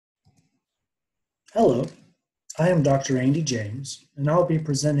Hello, I am Dr. Andy James, and I'll be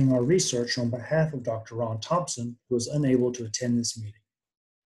presenting our research on behalf of Dr. Ron Thompson, who is unable to attend this meeting.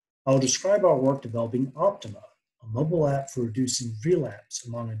 I'll describe our work developing OPTiMA, a mobile app for reducing relapse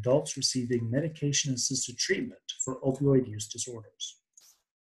among adults receiving medication-assisted treatment for opioid use disorders.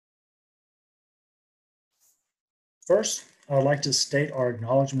 First, I would like to state our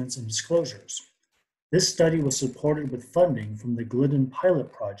acknowledgments and disclosures. This study was supported with funding from the Glidden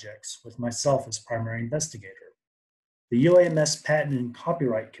pilot projects with myself as primary investigator. The UAMS Patent and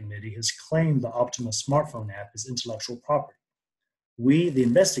Copyright Committee has claimed the OPTiMA smartphone app as intellectual property. We, the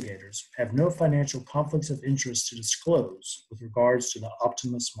investigators, have no financial conflicts of interest to disclose with regards to the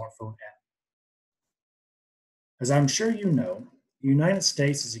OPTiMA smartphone app. As I'm sure you know, the United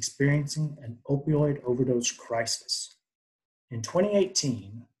States is experiencing an opioid overdose crisis. In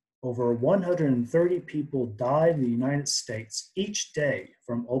 2018, over 130 people died in the United States each day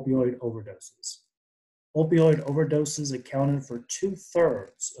from opioid overdoses. Opioid overdoses accounted for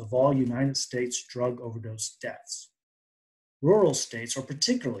 2/3 of all United States drug overdose deaths. Rural states are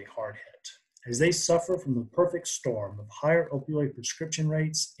particularly hard hit, as they suffer from the perfect storm of higher opioid prescription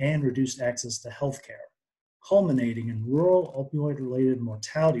rates and reduced access to health care, culminating in rural opioid-related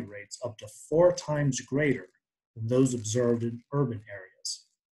mortality rates up to 4 times greater than those observed in urban areas.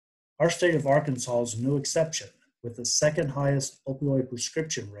 Our state of Arkansas is no exception, with the second highest opioid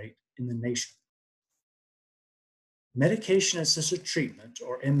prescription rate in the nation. Medication-assisted treatment,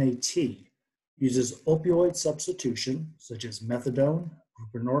 or MAT, uses opioid substitution, such as methadone,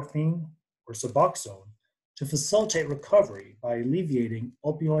 buprenorphine, or Suboxone, to facilitate recovery by alleviating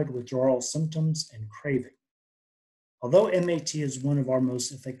opioid withdrawal symptoms and craving. Although MAT is one of our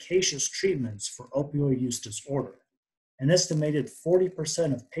most efficacious treatments for opioid use disorder, an estimated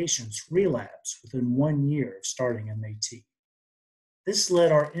 40% of patients relapse within 1 year of starting MAT. This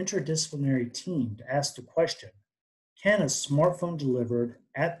led our interdisciplinary team to ask the question, can a smartphone-delivered,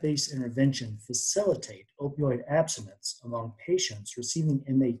 app-based intervention facilitate opioid abstinence among patients receiving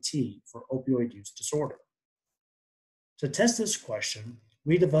MAT for opioid use disorder? To test this question,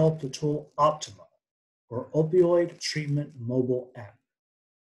 we developed the tool OPTiMA, or Opioid Treatment Mobile App.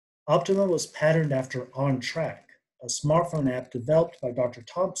 OPTiMA was patterned after OnTrack, a smartphone app developed by Dr.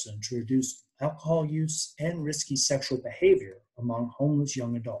 Thompson to reduce alcohol use and risky sexual behavior among homeless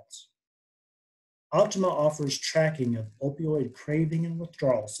young adults. OPTiMA offers tracking of opioid craving and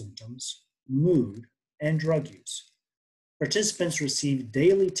withdrawal symptoms, mood, and drug use. Participants receive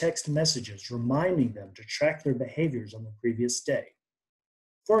daily text messages reminding them to track their behaviors on the previous day.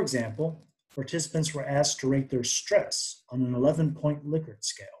 For example, participants were asked to rate their stress on an 11-point Likert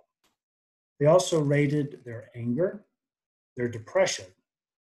scale. They also rated their anger, their depression,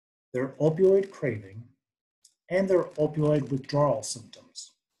 their opioid craving, and their opioid withdrawal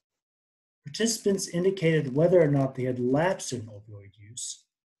symptoms. Participants indicated whether or not they had lapsed in opioid use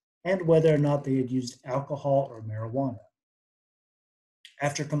and whether or not they had used alcohol or marijuana.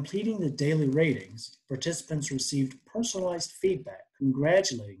 After completing the daily ratings, participants received personalized feedback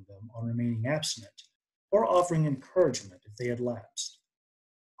congratulating them on remaining abstinent or offering encouragement if they had lapsed.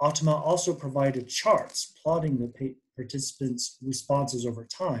 OPTiMA also provided charts plotting the participants' responses over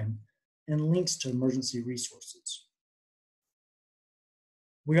time and links to emergency resources.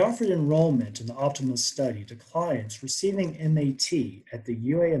 We offered enrollment in the OPTiMA study to clients receiving MAT at the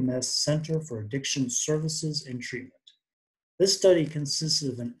UAMS Center for Addiction Services and Treatment. This study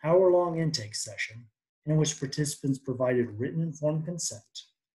consisted of an hour-long intake session in which participants provided written informed consent.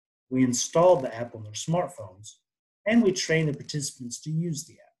 We installed the app on their smartphones, and we trained the participants to use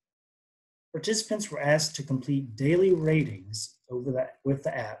the app. Participants were asked to complete daily ratings with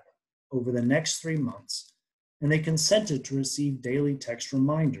the app over the next 3 months, and they consented to receive daily text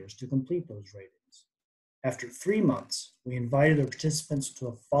reminders to complete those ratings. After 3 months, we invited the participants to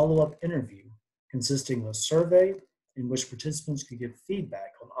a follow-up interview consisting of a survey in which participants could give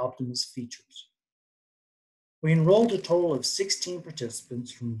feedback on OPTiMA's features. We enrolled a total of 16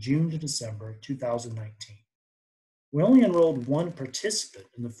 participants from June to December 2019. We only enrolled 1 participant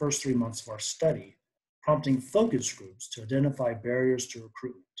in the first 3 months of our study, prompting focus groups to identify barriers to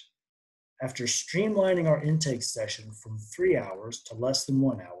recruitment. After streamlining our intake session from 3 hours to less than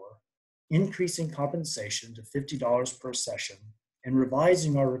 1 hour, increasing compensation to $50 per session, and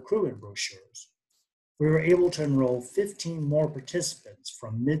revising our recruitment brochures, we were able to enroll 15 more participants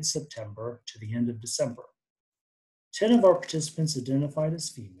from mid-September to the end of December. 10 of our participants identified as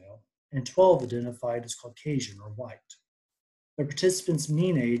female, and 12 identified as Caucasian or white. The participants'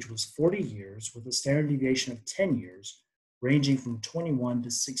 mean age was 40 years with a standard deviation of 10 years, ranging from 21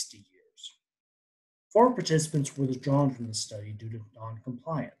 to 60 years. 4 participants were withdrawn from the study due to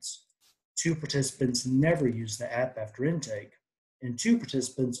non-compliance. 2 participants never used the app after intake, and 2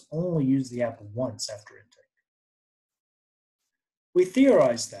 participants only used the app once after intake. We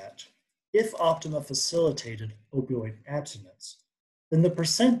theorized that if OPTiMA facilitated opioid abstinence, then the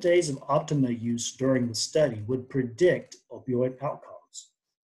percent days of OPTiMA use during the study would predict opioid outcomes.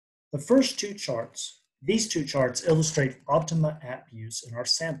 The first these two charts illustrate OPTiMA app use in our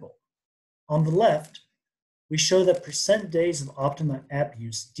sample. On the left, we show that percent days of OPTiMA app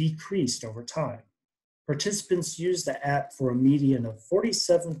use decreased over time. Participants used the app for a median of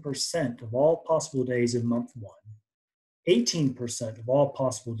 47% of all possible days in month 1, 18% of all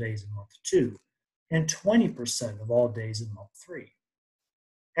possible days in month 2, and 20% of all days in month 3.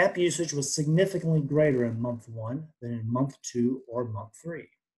 App usage was significantly greater in month 1 than in month 2 or month 3.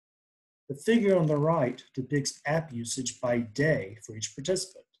 The figure on the right depicts app usage by day for each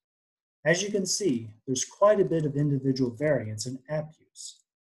participant. As you can see, there's quite a bit of individual variance in app use,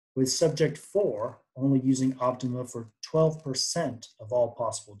 with subject 4 only using OPTiMA for 12% of all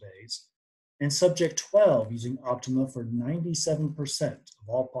possible days, and subject 12 using OPTiMA for 97% of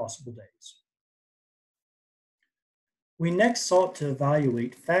all possible days. We next sought to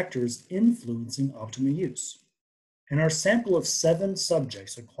evaluate factors influencing OPTiMA use. In our sample of 7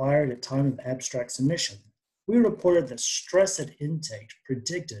 subjects acquired at time of abstract submission, we reported that stress at intake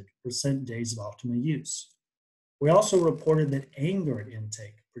predicted percent days of OPTiMA use. We also reported that anger at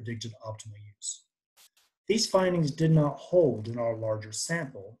intake predicted OPTiMA use. These findings did not hold in our larger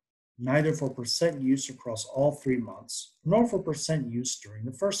sample, neither for percent use across all 3 months, nor for percent use during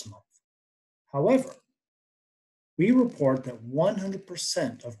the first month. However, we report that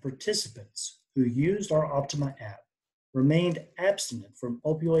 100% of participants who used our OPTiMA app remained abstinent from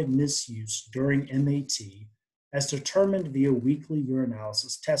opioid misuse during MAT as determined via weekly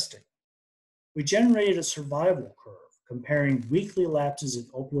urinalysis testing. We generated a survival curve comparing weekly lapses in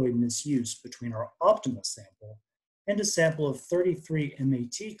opioid misuse between our OPTiMA sample and a sample of 33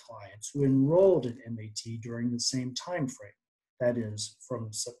 MAT clients who enrolled in MAT during the same time frame, that is,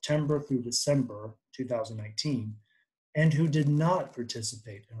 from September through December 2019, and who did not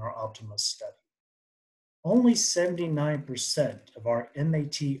participate in our OPTiMA study. Only 79% of our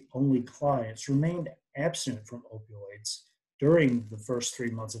MAT-only clients remained abstinent from opioids during the first 3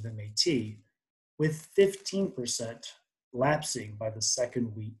 months of MAT, with 15% lapsing by the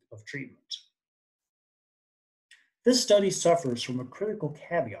second week of treatment. This study suffers from a critical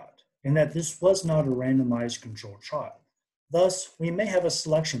caveat in that this was not a randomized controlled trial. Thus, we may have a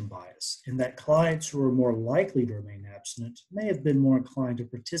selection bias in that clients who are more likely to remain abstinent may have been more inclined to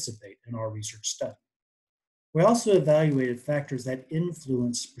participate in our research study. We also evaluated factors that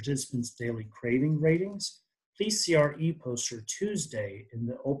influence participants' daily craving ratings. Please see our e-poster Tuesday in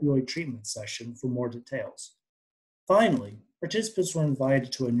the opioid treatment session for more details. Finally, participants were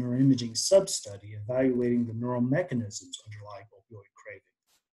invited to a neuroimaging sub-study evaluating the neural mechanisms underlying opioid craving.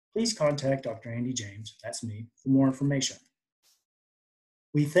 Please contact Dr. Andy James, that's me, for more information.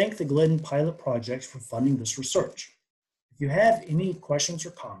 We thank the Glidden Pilot Project for funding this research. If you have any questions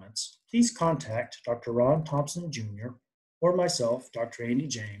or comments, please contact Dr. Ron Thompson Jr. or myself, Dr. Andy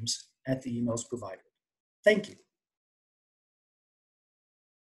James, at the emails provided. Thank you.